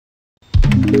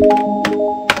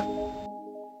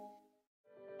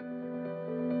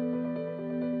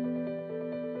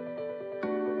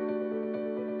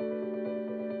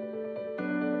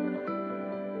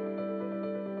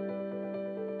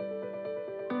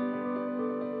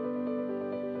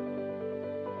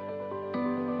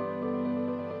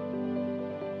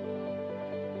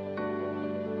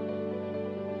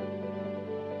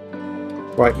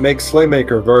Right, Meg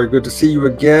Slaymaker, very good to see you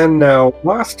again. Now,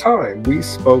 last time we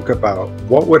spoke about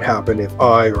what would happen if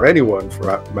I, or anyone for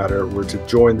that matter, were to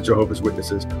join the Jehovah's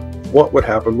Witnesses. What would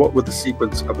happen? What would the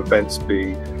sequence of events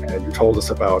be? And you told us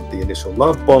about the initial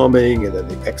love bombing and then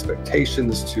the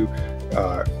expectations to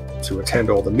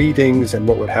attend all the meetings and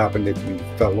what would happen if you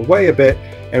fell away a bit.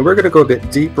 And we're going to go a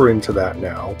bit deeper into that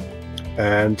now.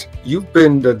 And you've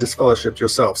been disfellowshipped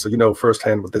yourself, so you know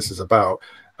firsthand what this is about.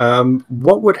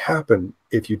 What would happen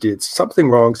if you did something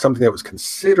wrong, something that was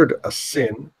considered a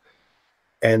sin,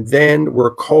 and then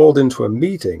were called into a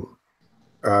meeting,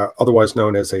 otherwise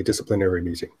known as a disciplinary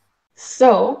meeting?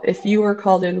 So if you were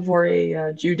called in for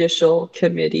a judicial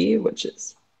committee, which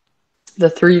is the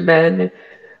three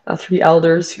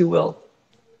elders who will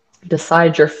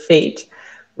decide your fate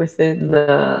within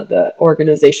the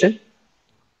organization,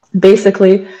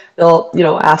 basically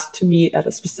they'll ask to meet at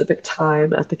a specific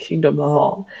time at the Kingdom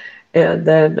Hall, and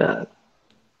then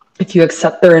if you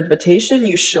accept their invitation,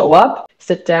 you show up,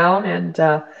 sit down,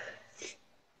 and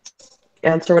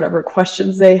answer whatever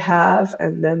questions they have,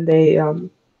 and then they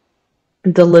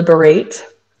deliberate,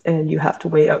 and you have to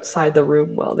wait outside the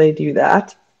room while they do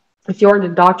that. If you're an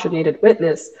indoctrinated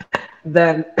witness,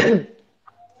 then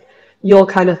you'll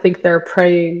kind of think they're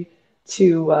praying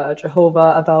to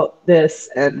Jehovah about this,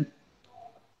 and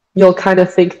you'll kind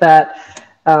of think that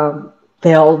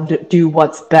they'll do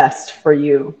what's best for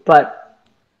you. But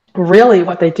really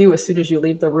what they do as soon as you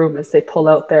leave the room is they pull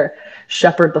out their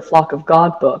Shepherd the Flock of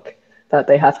God book that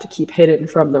they have to keep hidden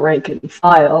from the rank and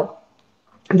file.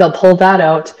 They'll pull that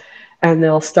out and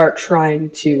they'll start trying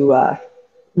to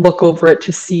look over it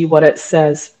to see what it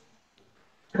says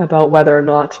about whether or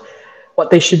not what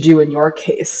they should do in your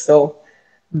case. So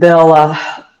they'll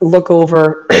look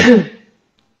over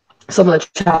some of the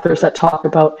chapters that talk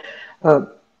about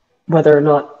whether or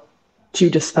not to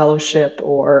disfellowship,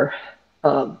 or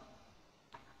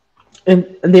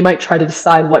and they might try to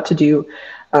decide what to do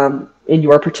in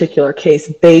your particular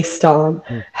case based on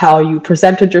how you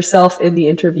presented yourself in the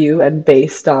interview and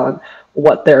based on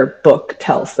what their book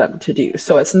tells them to do.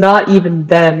 So it's not even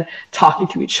them talking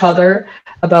to each other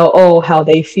about how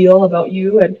they feel about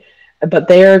you, but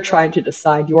they're trying to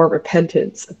decide your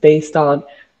repentance based on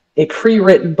a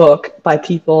pre-written book by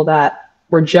people that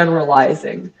were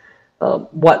generalizing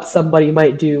what somebody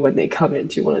might do when they come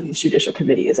into one of these judicial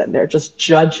committees, and they're just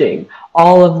judging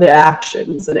all of the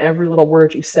actions and every little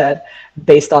word you said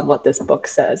based on what this book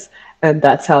says, and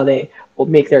that's how they will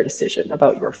make their decision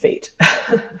about your fate.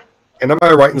 And am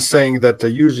I right in saying that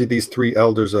usually these three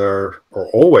elders are, or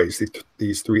always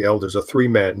these three elders are three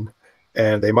men,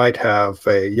 and they might have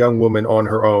a young woman on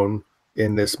her own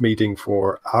in this meeting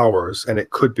for hours, and it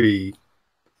could be,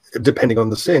 depending on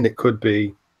the sin, it could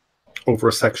be over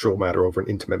a sexual matter, over an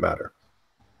intimate matter?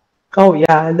 Oh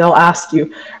yeah, and they'll ask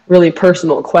you really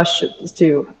personal questions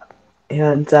too,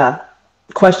 and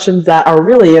questions that are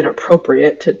really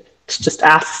inappropriate to just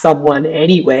ask someone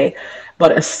anyway,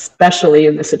 but especially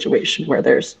in the situation where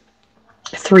there's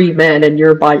three men and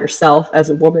you're by yourself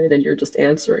as a woman and you're just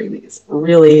answering these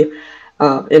really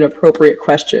inappropriate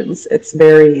questions. It's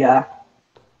very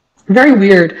very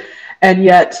weird. And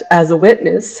yet, as a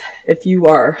witness, if you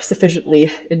are sufficiently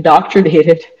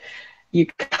indoctrinated, you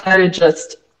kind of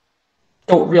just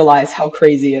don't realize how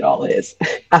crazy it all is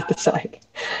at the time.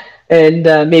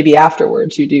 And maybe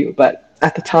afterwards you do, but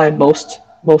at the time, most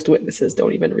witnesses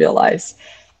don't even realize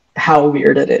how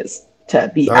weird it is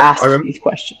to be asked these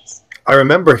questions. I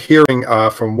remember hearing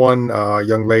from one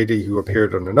young lady who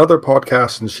appeared on another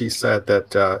podcast, and she said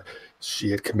that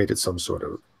she had committed some sort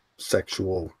of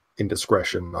sexual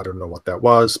indiscretion. I don't know what that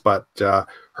was, but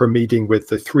her meeting with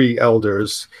the three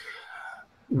elders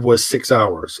was 6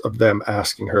 hours of them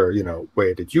asking her,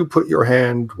 where did you put your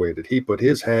hand? Where did he put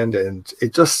his hand? And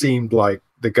it just seemed like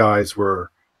the guys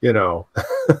were,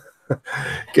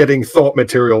 getting thought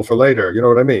material for later. You know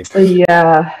what I mean?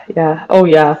 Yeah. Oh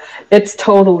yeah. It's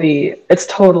totally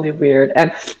weird.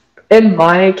 And in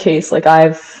my case, like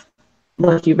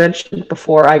you mentioned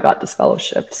before, I got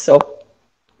disfellowshipped. So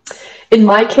in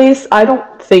my case, I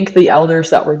don't think the elders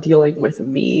that were dealing with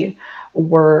me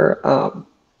were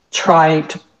trying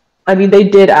to, they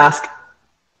did ask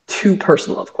too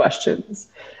personal of questions,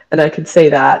 and I could say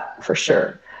that for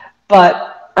sure.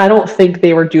 But I don't think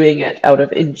they were doing it out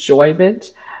of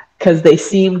enjoyment, because they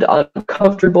seemed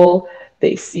uncomfortable.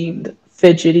 They seemed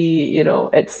fidgety,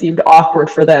 it seemed awkward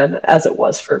for them as it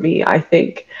was for me. I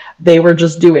think they were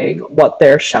just doing what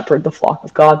their Shepherd the Flock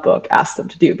of God book asked them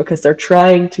to do, because they're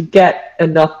trying to get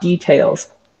enough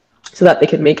details so that they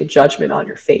can make a judgment on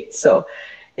your faith. So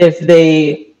if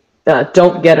they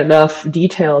don't get enough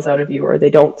details out of you, or they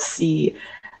don't see,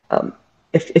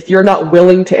 if you're not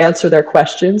willing to answer their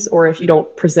questions, or if you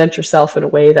don't present yourself in a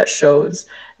way that shows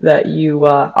that you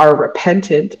are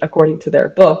repentant according to their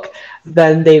book,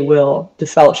 then they will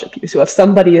disfellowship you. So if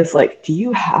somebody is like, do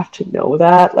you have to know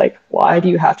that? Like, why do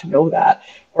you have to know that?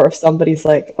 Or if somebody's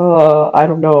like, I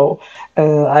don't know,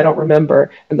 I don't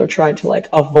remember, and they're trying to like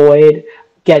avoid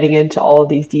getting into all of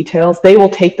these details, they will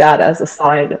take that as a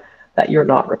sign that you're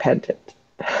not repentant.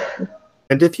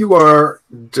 And if you are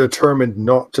determined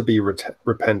not to be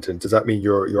repentant, does that mean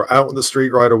you're out in the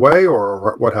street right away,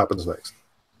 or what happens next?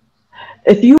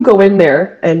 If you go in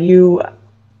there and you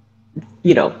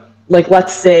like,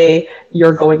 let's say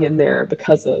you're going in there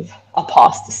because of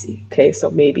apostasy, okay?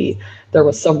 So maybe there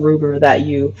was some rumor that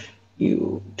you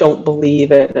don't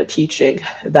believe in a teaching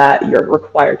that you're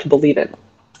required to believe in.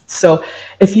 So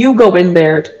if you go in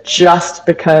there just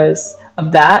because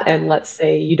of that, and let's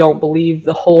say you don't believe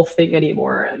the whole thing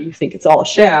anymore and you think it's all a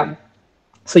sham,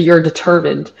 so you're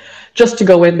determined just to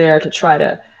go in there to try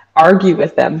to argue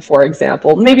with them, for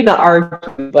example, maybe not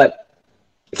argue, but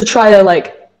to try to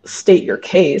like state your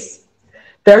case,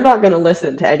 they're not going to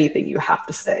listen to anything you have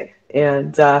to say,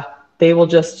 and they will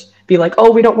just be like,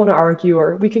 oh, we don't want to argue,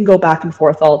 or we can go back and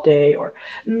forth all day, or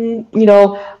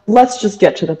let's just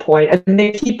get to the point. And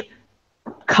they keep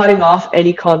cutting off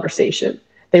any conversation.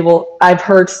 I've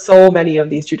heard so many of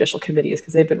these judicial committees,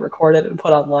 because they've been recorded and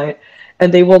put online,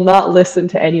 and they will not listen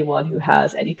to anyone who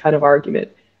has any kind of argument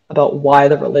about why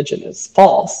the religion is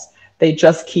false. They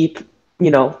just keep,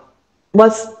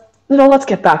 let's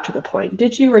get back to the point.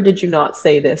 Did you or did you not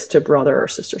say this to brother or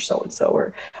sister so-and-so,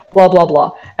 or blah, blah,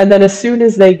 blah. And then as soon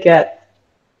as they get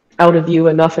out of you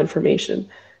enough information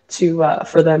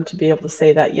for them to be able to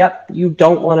say that, yep, you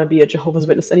don't want to be a Jehovah's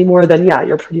Witness anymore, then yeah,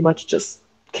 you're pretty much just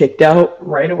kicked out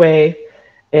right away,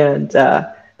 and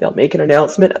they'll make an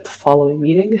announcement at the following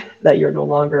meeting that you're no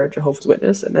longer a Jehovah's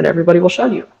Witness, and then everybody will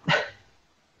shun you.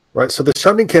 Right. So the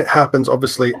shunning happens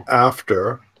obviously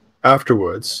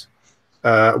afterwards.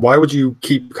 Why would you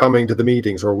keep coming to the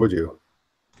meetings, or would you?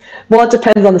 Well, it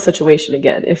depends on the situation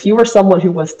again. If you were someone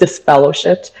who was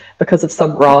disfellowshipped because of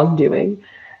some wrongdoing,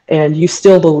 and you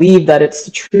still believe that it's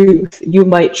the truth, you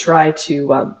might try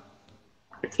to,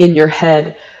 in your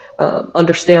head,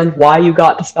 understand why you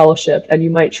got disfellowshipped, and you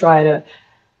might try to,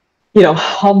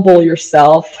 humble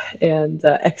yourself and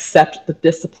accept the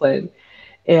discipline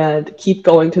and keep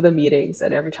going to the meetings.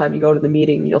 And every time you go to the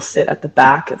meeting, you'll sit at the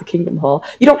back of the Kingdom Hall.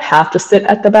 You don't have to sit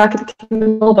at the back of the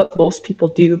Kingdom Hall, but most people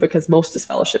do, because most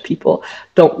disfellowship people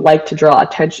don't like to draw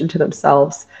attention to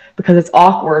themselves, because it's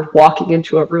awkward walking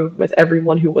into a room with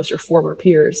everyone who was your former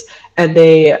peers, and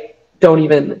they don't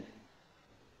even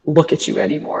look at you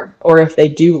anymore. Or if they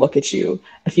do look at you,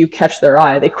 if you catch their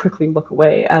eye, they quickly look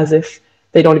away, as if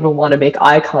they don't even want to make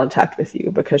eye contact with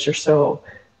you because you're so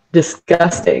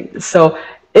disgusting. So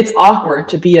it's awkward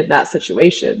to be in that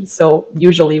situation. So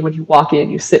usually when you walk in,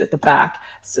 you sit at the back,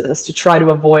 so as to try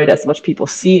to avoid as much people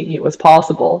seeing you as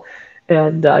possible,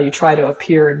 and you try to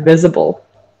appear invisible.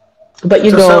 But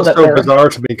you know that so bizarre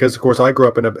to me, because of course I grew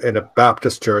up in a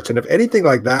Baptist church, and if anything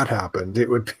like that happened, it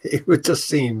would just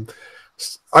seem.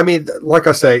 I mean, like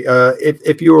I say,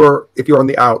 if you're on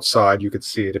the outside, you could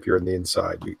see it. If you're on the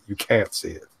inside, you can't see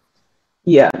it.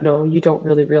 Yeah, no, you don't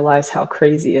really realize how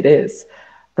crazy it is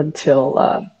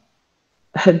until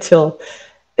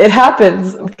it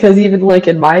happens. Because even like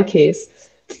in my case,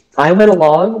 I went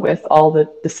along with all the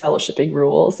disfellowshipping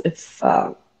rules. If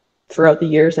throughout the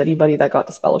years, anybody that got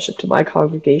disfellowshipped to my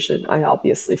congregation, I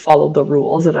obviously followed the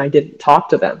rules and I didn't talk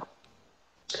to them.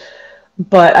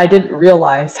 But I didn't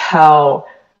realize how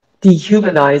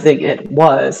dehumanizing it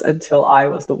was until I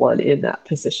was the one in that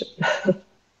position.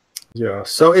 Yeah.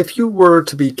 So if you were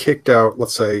to be kicked out,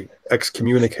 let's say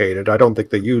excommunicated, I don't think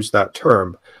they use that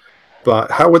term,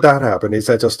 but how would that happen? Is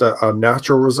that just a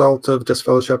natural result of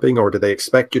disfellowshipping, or do they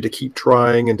expect you to keep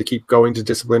trying and to keep going to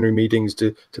disciplinary meetings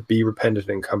to be repentant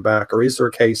and come back? Or is there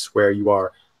a case where you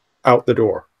are out the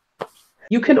door?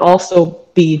 You can also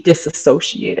be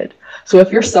disassociated. So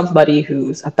if you're somebody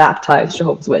who's a baptized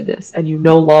Jehovah's Witness and you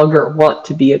no longer want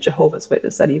to be a Jehovah's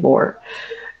Witness anymore,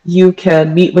 you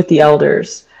can meet with the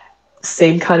elders.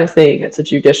 Same kind of thing. It's a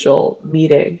judicial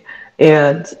meeting,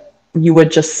 and you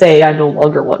would just say, I no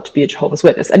longer want to be a Jehovah's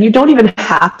Witness. And you don't even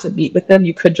have to meet with them.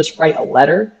 You could just write a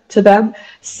letter to them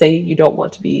saying you don't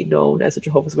want to be known as a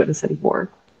Jehovah's Witness anymore.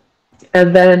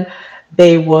 And then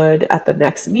they would, at the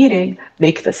next meeting,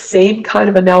 make the same kind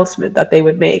of announcement that they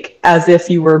would make as if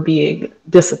you were being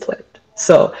disciplined.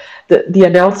 So the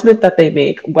announcement that they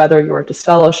make, whether you're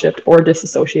disfellowshipped or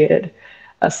disassociated,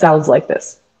 sounds like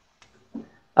this.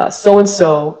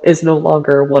 So-and-so is no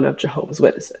longer one of Jehovah's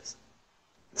Witnesses.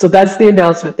 So that's the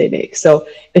announcement they make. So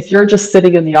if you're just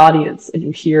sitting in the audience and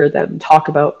you hear them talk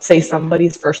about, say,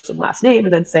 somebody's first and last name,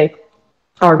 and then say,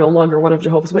 are no longer one of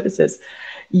Jehovah's Witnesses,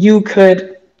 you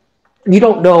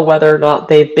don't know whether or not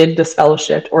they've been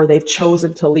disfellowshipped or they've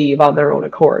chosen to leave on their own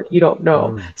accord. You don't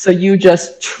know. So you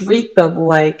just treat them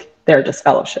like they're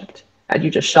disfellowshipped and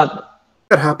you just shun them.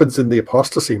 That happens in the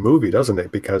apostasy movie, doesn't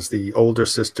it? Because the older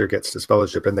sister gets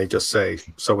disfellowshipped and they just say,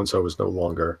 so-and-so is no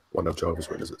longer one of Jehovah's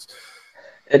Witnesses.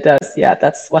 It does, yeah.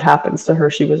 That's what happens to her.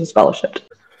 She was disfellowshipped.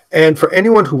 And for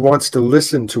anyone who wants to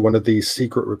listen to one of these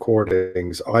secret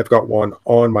recordings, I've got one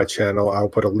on my channel. I'll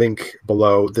put a link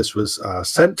below. This was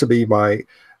sent to me by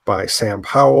Sam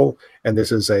Powell, and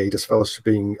this is a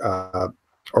disfellowshipping,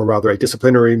 or rather a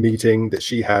disciplinary meeting that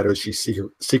she had, or she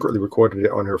secretly recorded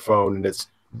it on her phone, and it's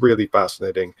really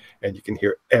fascinating, and you can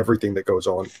hear everything that goes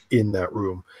on in that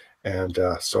room. And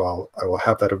so I will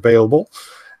have that available.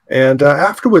 And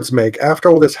afterwards, Meg, after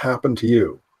all this happened to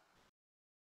you,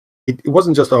 it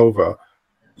wasn't just over.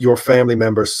 Your family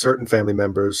members, certain family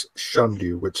members, shunned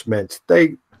you, which meant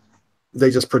they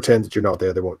just pretend that you're not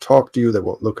there. They won't talk to you. They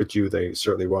won't look at you. They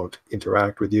certainly won't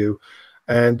interact with you.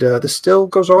 And this still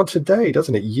goes on today,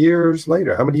 doesn't it? Years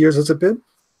later. How many years has it been?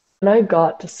 When I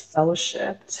got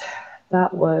disfellowshipped,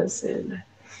 that was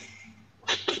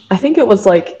I think it was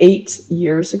like 8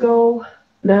 years ago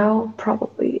now,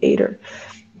 probably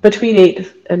between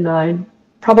 8 and 9.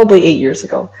 Probably 8 years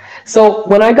ago. So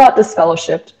when I got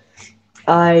disfellowshipped,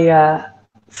 I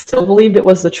still believed it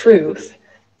was the truth,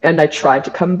 and I tried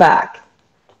to come back.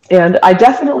 And I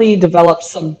definitely developed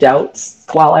some doubts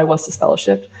while I was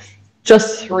disfellowshipped,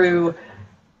 just through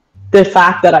the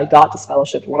fact that I got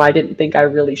disfellowshipped when I didn't think I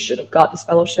really should have got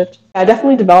disfellowshipped. I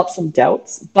definitely developed some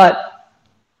doubts, but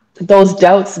those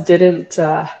doubts didn't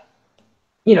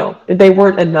they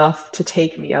weren't enough to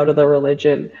take me out of the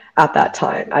religion at that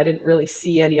time. I didn't really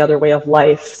see any other way of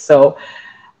life, so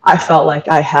I felt like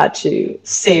I had to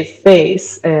save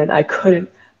face, and I couldn't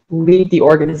leave the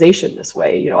organization this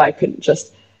way. I couldn't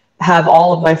just have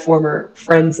all of my former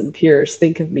friends and peers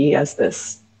think of me as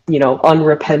this,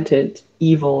 unrepentant,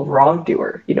 evil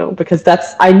wrongdoer, because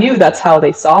I knew that's how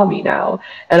they saw me now,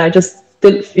 and I just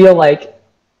didn't feel like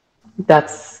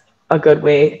that's a good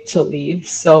way to leave.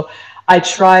 So I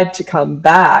tried to come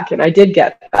back, and I did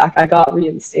get back. I got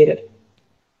reinstated.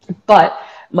 But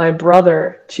my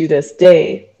brother, to this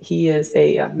day, he is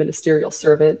a ministerial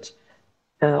servant,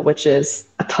 which is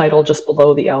a title just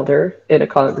below the elder in a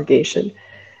congregation.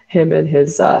 Him and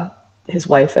his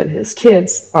wife and his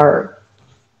kids are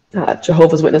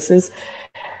Jehovah's Witnesses.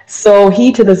 So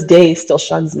he, to this day, still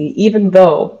shuns me, even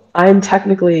though I'm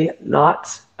technically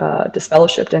not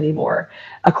disfellowshipped anymore.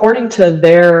 According to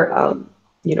their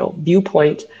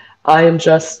viewpoint, I am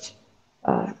just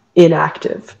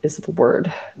inactive is the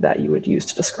word that you would use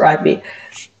to describe me.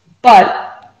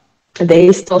 But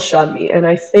they still shun me, and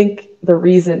I think the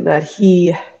reason that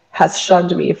he has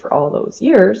shunned me for all those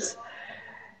years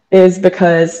is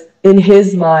because in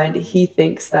his mind he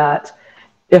thinks that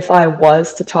if I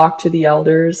was to talk to the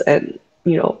elders and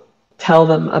tell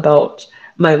them about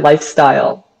my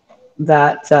lifestyle,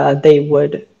 that they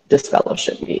would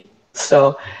disfellowship me.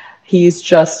 So he's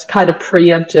just kind of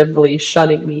preemptively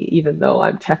shunning me, even though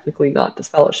I'm technically not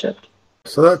disfellowshipped.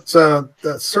 So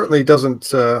that certainly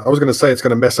doesn't, I was going to say it's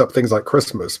going to mess up things like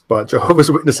Christmas, but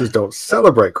Jehovah's Witnesses don't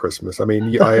celebrate Christmas. I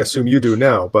mean, I assume you do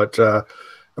now, but I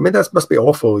mean, that must be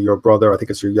awful. Your brother, I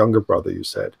think it's your younger brother, you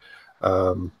said.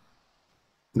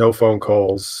 No phone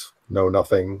calls, no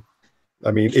nothing.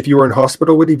 I mean, if you were in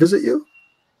hospital, would he visit you?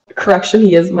 Correction,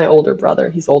 he is my older brother.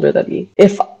 He's older than me.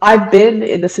 If I've been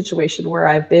in the situation where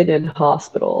I've been in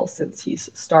hospital since he's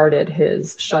started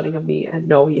his shunning of me, and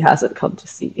no, he hasn't come to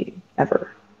see me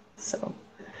ever. So,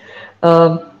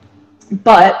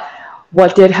 but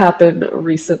what did happen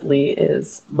recently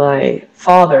is my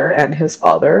father and his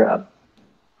father,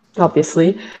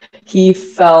 obviously, he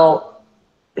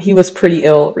was pretty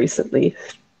ill recently.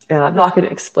 And I'm not going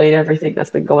to explain everything that's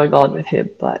been going on with him,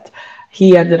 but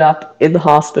he ended up in the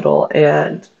hospital,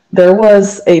 and there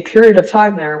was a period of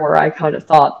time there where I kind of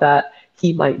thought that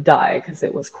he might die because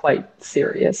it was quite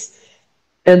serious.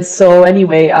 And so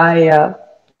anyway, I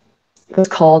was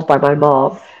called by my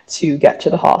mom, to get to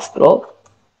the hospital.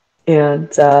 And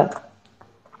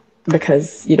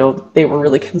because, you know, they were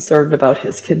really concerned about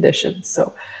his condition.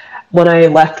 So when I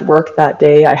left work that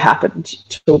day, I happened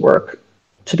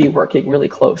to be working really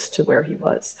close to where he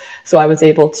was. So I was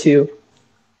able to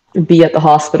be at the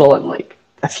hospital in like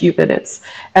a few minutes.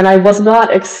 And I was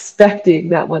not expecting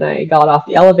that when I got off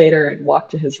the elevator and walked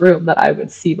to his room that I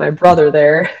would see my brother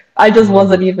there. I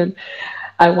wasn't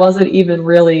even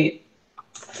really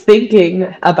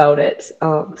thinking about it.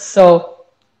 So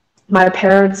my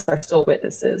parents are still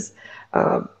witnesses,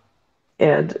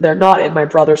 and they're not in my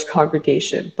brother's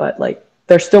congregation, but like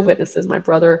they're still witnesses. My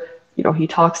brother, you know, he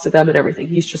talks to them and everything.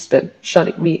 He's just been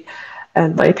shunning me.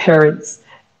 And my parents,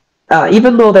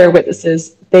 even though they're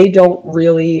witnesses, they don't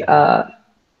really,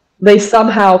 they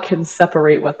somehow can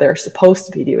separate what they're supposed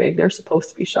to be doing. They're supposed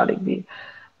to be shunning me,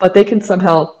 but they can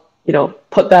somehow, you know,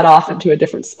 put that off into a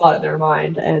different spot in their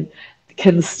mind and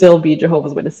can still be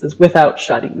Jehovah's Witnesses without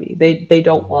shunning me. They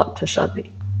don't want to shun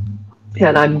me.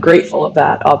 And I'm grateful of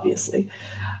that, obviously.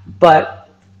 But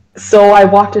so I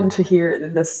walked into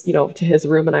this, you know, to his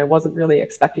room, and I wasn't really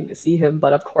expecting to see him.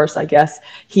 But of course, I guess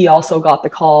he also got the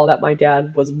call that my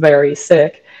dad was very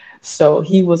sick. So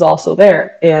he was also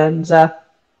there. And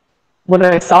when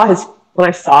I saw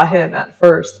him at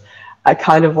first, I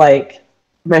kind of like,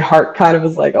 my heart kind of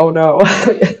was like, oh no,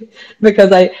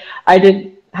 because I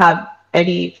didn't have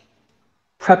any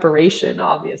preparation,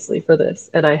 obviously, for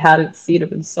this, and I hadn't seen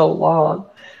him in so long.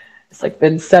 It's like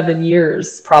been 7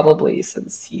 years probably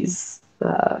since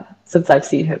I've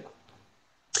seen him.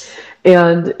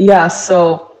 And yeah,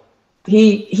 so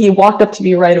he walked up to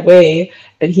me right away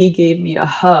and he gave me a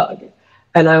hug,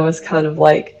 and I was kind of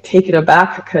like taken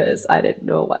aback because I didn't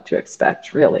know what to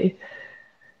expect, really.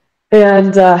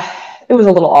 And it was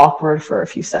a little awkward for a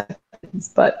few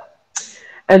seconds,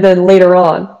 and then later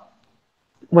on,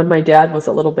 when my dad was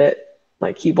a little bit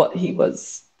like he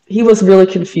was really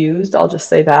confused, I'll just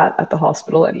say that, at the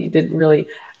hospital, and he didn't really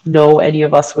know any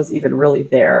of us was even really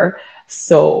there.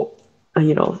 So,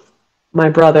 you know, my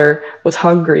brother was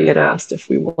hungry and asked if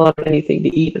we wanted anything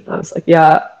to eat, and I was like,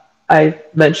 yeah. I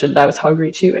mentioned I was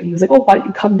hungry too, and he was like, well, why don't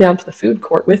you come down to the food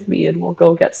court with me and we'll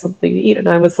go get something to eat? And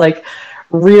I was like,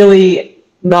 really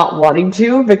not wanting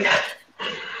to, because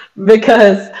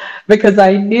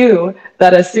I knew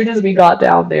that as soon as we got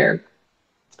down there,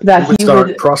 that he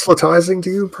would proselytizing to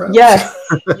you, perhaps.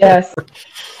 Yes.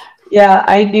 Yeah,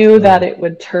 I knew that it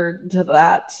would turn to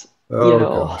that,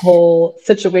 whole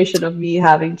situation of me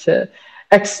having to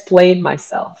explain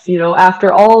myself, you know,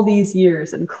 after all these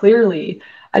years. And clearly,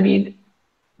 I mean,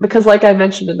 because like I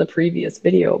mentioned in the previous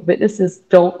video, witnesses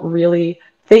don't really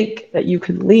think that you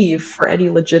can leave for any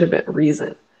legitimate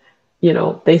reason. You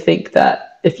know, they think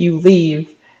that if you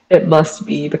leave, it must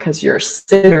be because you're a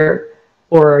sinner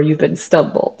or you've been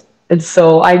stumbled. And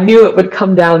so I knew it would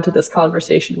come down to this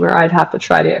conversation where I'd have to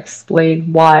try to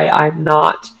explain why I'm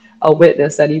not a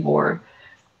witness anymore,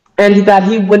 and that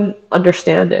he wouldn't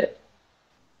understand it.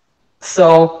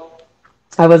 So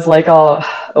I was like, oh,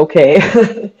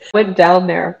 okay. Went down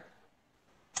there,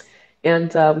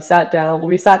 and we sat down. When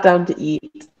we sat down to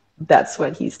eat, that's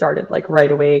when he started, like,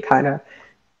 right away kind of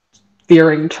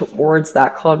veering towards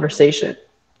that conversation.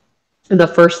 And the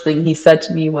first thing he said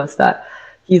to me was that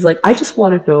he's like, I just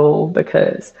want to know,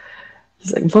 because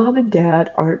he's like, Mom and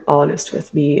Dad aren't honest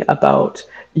with me about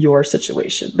your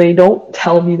situation. They don't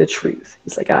tell me the truth.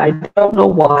 He's like, I don't know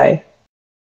why.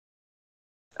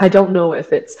 I don't know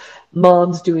if it's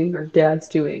Mom's doing or Dad's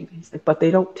doing. He's like, but they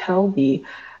don't tell me,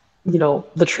 you know,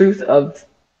 the truth of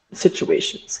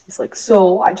situations. He's like,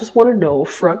 so I just want to know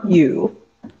from you,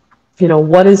 you know,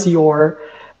 what is your,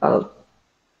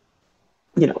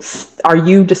 you know, are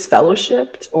you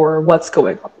disfellowshipped or what's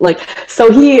going on? Like,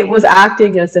 so he was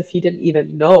acting as if he didn't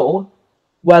even know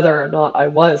whether or not I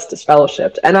was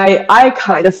disfellowshipped. And I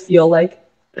kind of feel like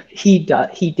he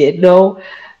did know,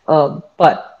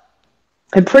 but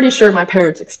I'm pretty sure my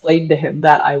parents explained to him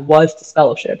that I was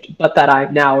disfellowshipped, but that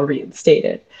I'm now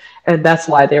reinstated. And that's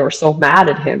why they were so mad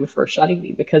at him for shunning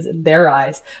me, because in their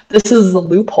eyes, this is a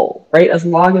loophole, right? As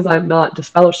long as I'm not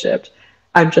disfellowshipped,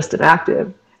 I'm just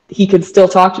inactive. He can still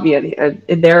talk to me, and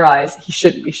in their eyes, he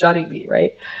shouldn't be shunning me,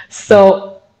 right?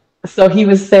 So he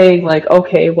was saying, like,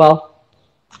 okay, well,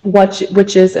 which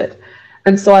is it?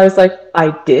 And so I was like,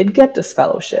 I did get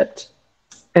disfellowshipped,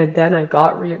 and then I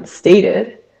got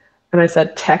reinstated. And I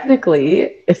said,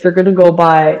 technically, if you're going to go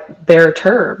by their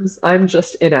terms, I'm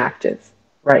just inactive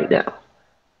right now.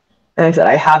 And I said,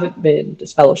 I haven't been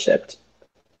disfellowshipped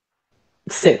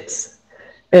since.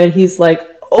 And he's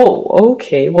like, oh,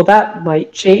 okay, well, that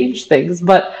might change things,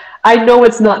 but I know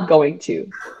it's not going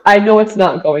to. I know it's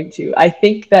not going to. I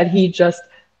think that he just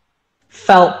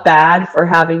felt bad for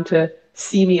having to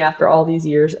see me after all these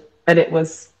years, and it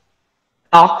was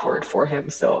awkward for him.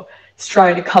 So he's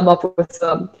trying to come up with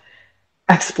some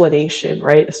explanation,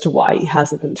 right, as to why he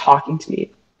hasn't been talking to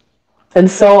me. And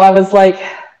so I was like,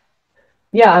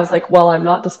 well, I'm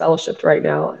not disfellowshipped right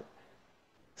now.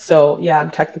 So yeah,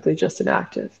 I'm technically just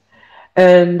inactive.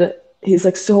 And he's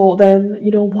like, so then,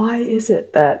 why is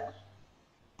it that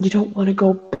you don't want to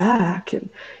go back? And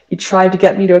he tried to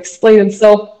get me to explain. And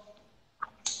so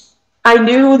I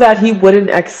knew that he wouldn't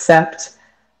accept.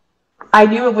 I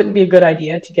knew it wouldn't be a good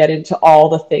idea to get into all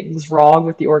the things wrong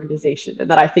with the organization and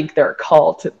that I think they're a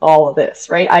cult and all of this,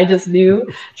 right? I just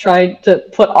knew trying to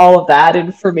put all of that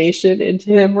information into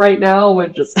him right now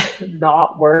would just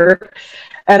not work.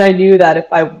 And I knew that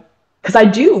because I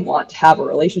do want to have a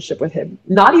relationship with him,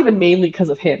 not even mainly because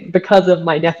of him, because of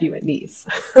my nephew and niece.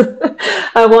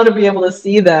 I want to be able to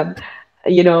see them,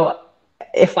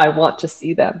 if I want to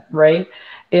see them, right?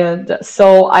 And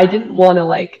so I didn't want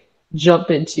to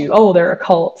jump into, oh, they're a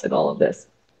cult and all of this.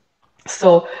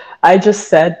 So I just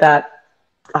said that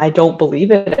I don't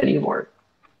believe it anymore.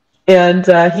 And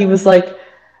he was like,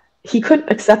 he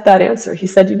couldn't accept that answer. He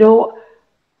said,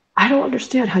 I don't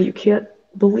understand how you can't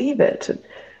believe it. And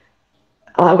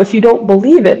if you don't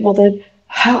believe it, well then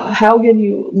how can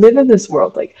you live in this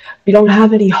world? You don't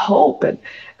have any hope.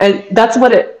 And that's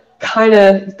what it kind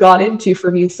of got into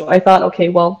for me. So I thought, okay,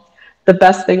 well, the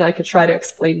best thing I could try to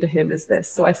explain to him is this.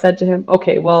 So I said to him,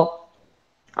 okay, well,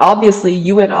 obviously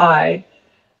you and I,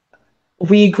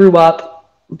 we grew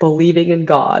up believing in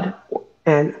God.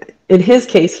 And in his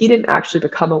case, he didn't actually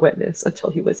become a witness until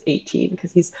he was 18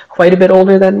 because he's quite a bit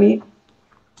older than me.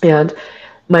 And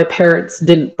my parents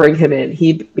didn't bring him in.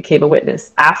 He became a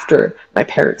witness after my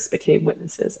parents became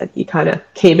witnesses, and he kind of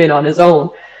came in on his own.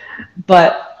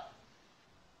 But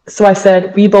so I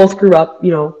said, we both grew up,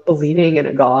 believing in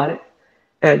a God.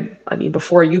 And I mean,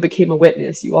 before you became a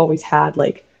witness, you always had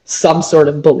some sort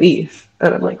of belief.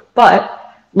 And I'm like,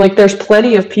 but there's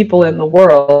plenty of people in the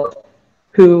world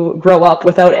who grow up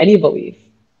without any belief.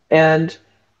 And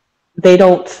they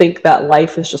don't think that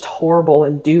life is just horrible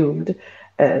and doomed.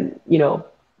 And,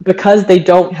 because they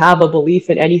don't have a belief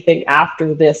in anything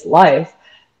after this life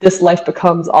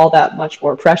becomes all that much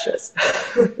more precious.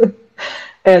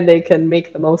 And they can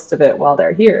make the most of it while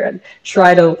they're here and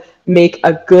try to make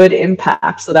a good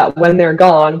impact so that when they're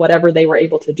gone, whatever they were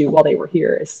able to do while they were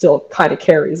here is still kind of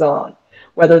carries on,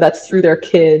 whether that's through their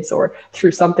kids or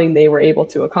through something they were able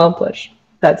to accomplish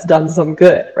that's done some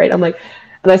good, right? And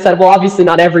I said, well, obviously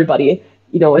not everybody,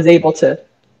 is able to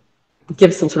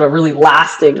give some sort of really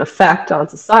lasting effect on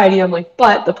society. I'm like,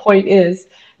 but the point is,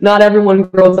 not everyone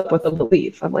grows up with a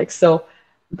belief. I'm like, so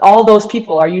all those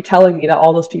people, are you telling me that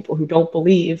all those people who don't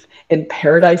believe in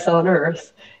paradise on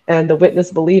earth and the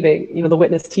witness believing, the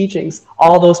witness teachings,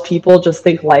 all those people just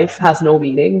think life has no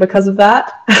meaning because of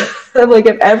that? I'm like,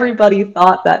 if everybody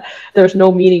thought that there's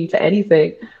no meaning to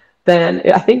anything, then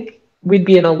I think we'd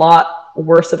be in a lot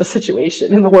worse of a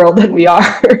situation in the world than we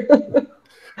are.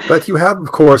 But you have,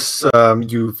 of course,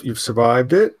 you've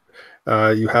survived it.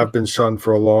 You have been shunned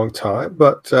for a long time,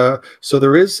 but so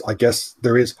there is, I guess,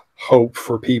 there is hope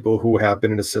for people who have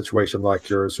been in a situation like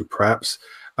yours, who perhaps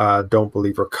don't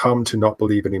believe or come to not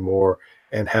believe anymore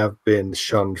and have been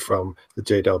shunned from the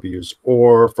JWs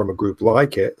or from a group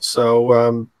like it.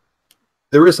 So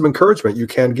there is some encouragement you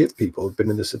can give people who've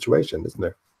been in this situation, isn't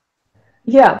there?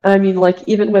 Yeah, I mean,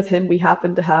 even with him, we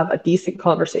happened to have a decent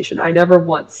conversation. I never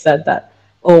once said that,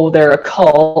 oh, they're a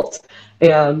cult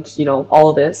and, all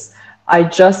of this. I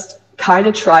just kind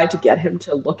of tried to get him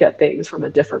to look at things from a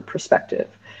different perspective,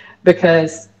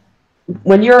 because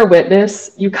when you're a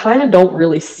witness, you kind of don't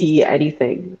really see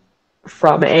anything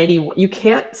you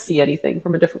can't see anything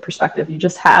from a different perspective. You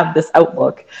just have this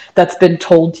outlook that's been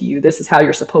told to you. This is how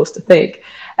you're supposed to think.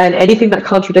 And anything that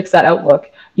contradicts that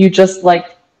outlook, you just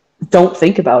don't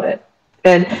think about it.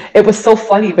 And it was so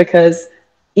funny because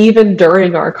even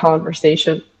during our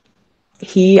conversation,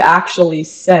 he actually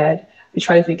said, I'm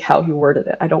trying to think how he worded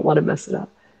it. I don't want to mess it up.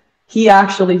 He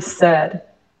actually said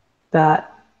that,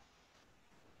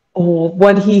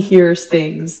 when he hears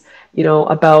things,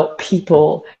 about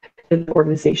people in the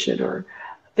organization or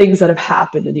things that have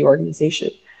happened in the organization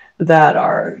that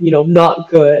are, not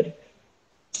good,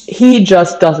 he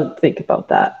just doesn't think about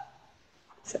that.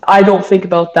 I don't think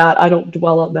about that. I don't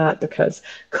dwell on that because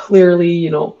clearly,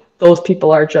 those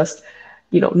people are just,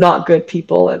 not good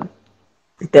people, and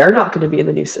they're not going to be in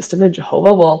the new system, and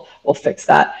Jehovah will fix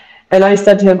that. And I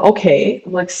said to him, okay,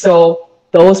 I'm like, so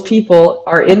those people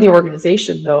are in the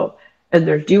organization though, and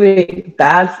they're doing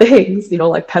bad things, you know,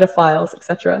 like pedophiles,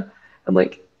 etc. I'm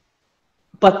like,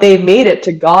 but they made it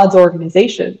to God's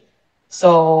organization.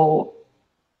 So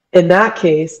in that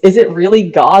case, is it really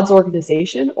God's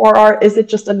organization, or is it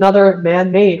just another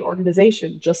man-made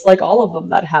organization, just like all of them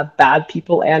that have bad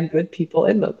people and good people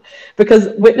in them? Because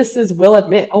witnesses will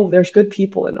admit, oh, there's good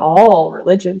people in all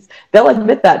religions. They'll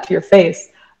admit that to your face.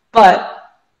 But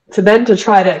to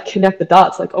try to connect the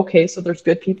dots, like, okay, so there's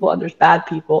good people and there's bad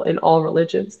people in all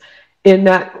religions. In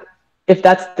that, if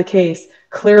that's the case,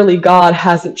 clearly God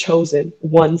hasn't chosen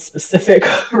one specific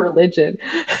religion.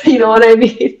 You know what I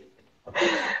mean?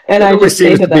 And it I always just say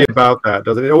seems to to them, be about that,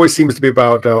 doesn't it? It always seems to be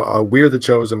about we're the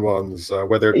chosen ones,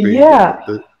 whether it be yeah,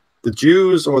 the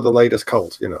Jews or the latest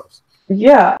cult, you know.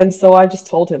 yeah. And so I just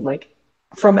told him, like,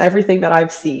 from everything that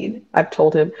I've seen, I've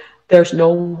told him there's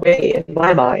no way in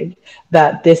my mind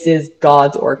that this is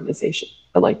God's organization.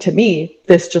 And like, to me,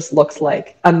 this just looks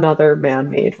like another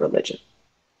man-made religion.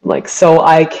 Like, so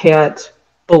I can't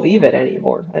believe it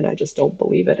anymore, and I just don't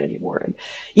believe it anymore. And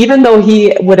even though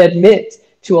he would admit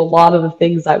to a lot of the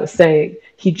things I was saying,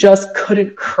 he just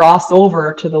couldn't cross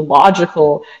over to the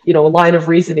logical, you know, line of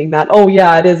reasoning that, oh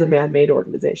yeah, it is a man-made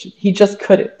organization. He just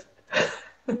couldn't.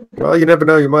 Well, you never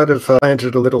know. You might have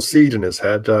planted a little seed in his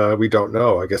head. We don't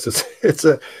know. I guess it's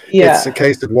a Yeah.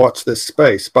 case of watch this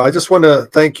space. But I just want to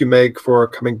thank you, Meg, for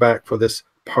coming back for this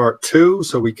part 2,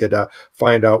 so we could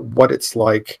find out what it's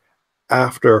like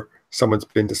after someone's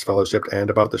been disfellowshipped and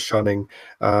about the shunning.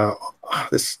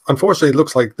 This unfortunately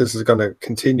looks like this is going to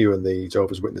continue in the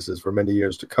Jehovah's Witnesses for many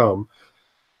years to come.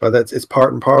 But it's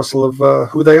part and parcel of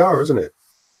who they are, isn't it?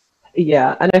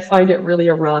 Yeah, and I find it really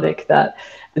ironic that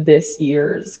this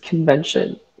year's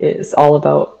convention is all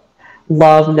about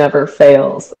love never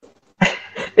fails.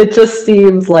 It just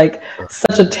seems like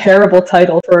such a terrible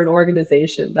title for an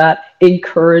organization that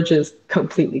encourages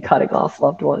completely cutting off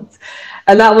loved ones.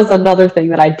 And that was another thing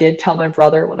that I did tell my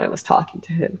brother when I was talking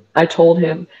to him. I told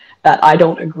him that I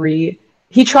don't agree.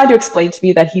 He tried to explain to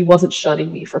me that he wasn't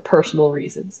shunning me for personal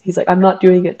reasons. He's like, I'm not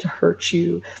doing it to hurt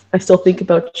you. I still think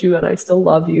about you and I still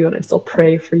love you and I still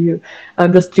pray for you.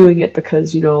 I'm just doing it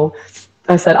because, you know,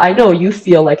 I said, I know you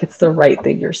feel like it's the right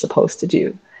thing you're supposed to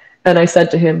do. And I said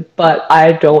to him, but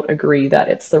I don't agree that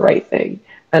it's the right thing.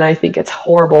 And I think it's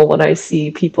horrible when I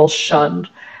see people shunned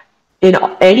in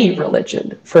any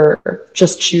religion for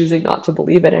just choosing not to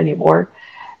believe it anymore.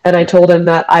 And I told him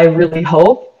that I really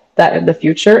hope that in the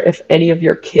future, if any of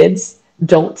your kids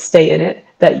don't stay in it,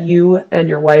 that you and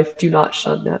your wife do not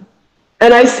shun them.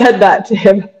 And I said that to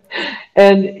him.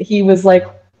 And he was like,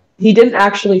 he didn't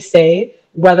actually say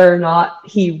whether or not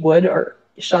he would or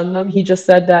shun them. He just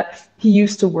said that he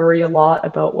used to worry a lot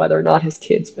about whether or not his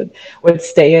kids would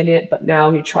stay in it, but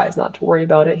now he tries not to worry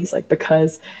about it. He's like,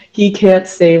 because he can't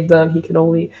save them, he can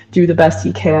only do the best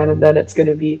he can, and then it's going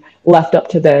to be left up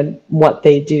to them what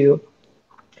they do.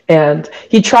 And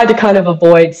he tried to kind of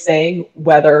avoid saying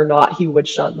whether or not he would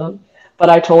shun them.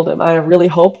 But I told him, I really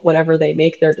hope whenever they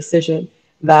make their decision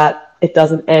that it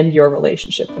doesn't end your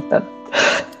relationship with them.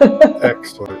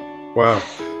 Excellent. Wow.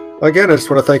 Again, I just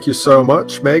want to thank you so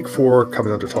much, Meg, for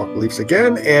coming on to Talk Beliefs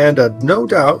again. And no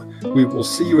doubt we will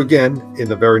see you again in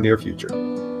the very near future.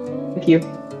 Thank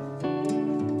you.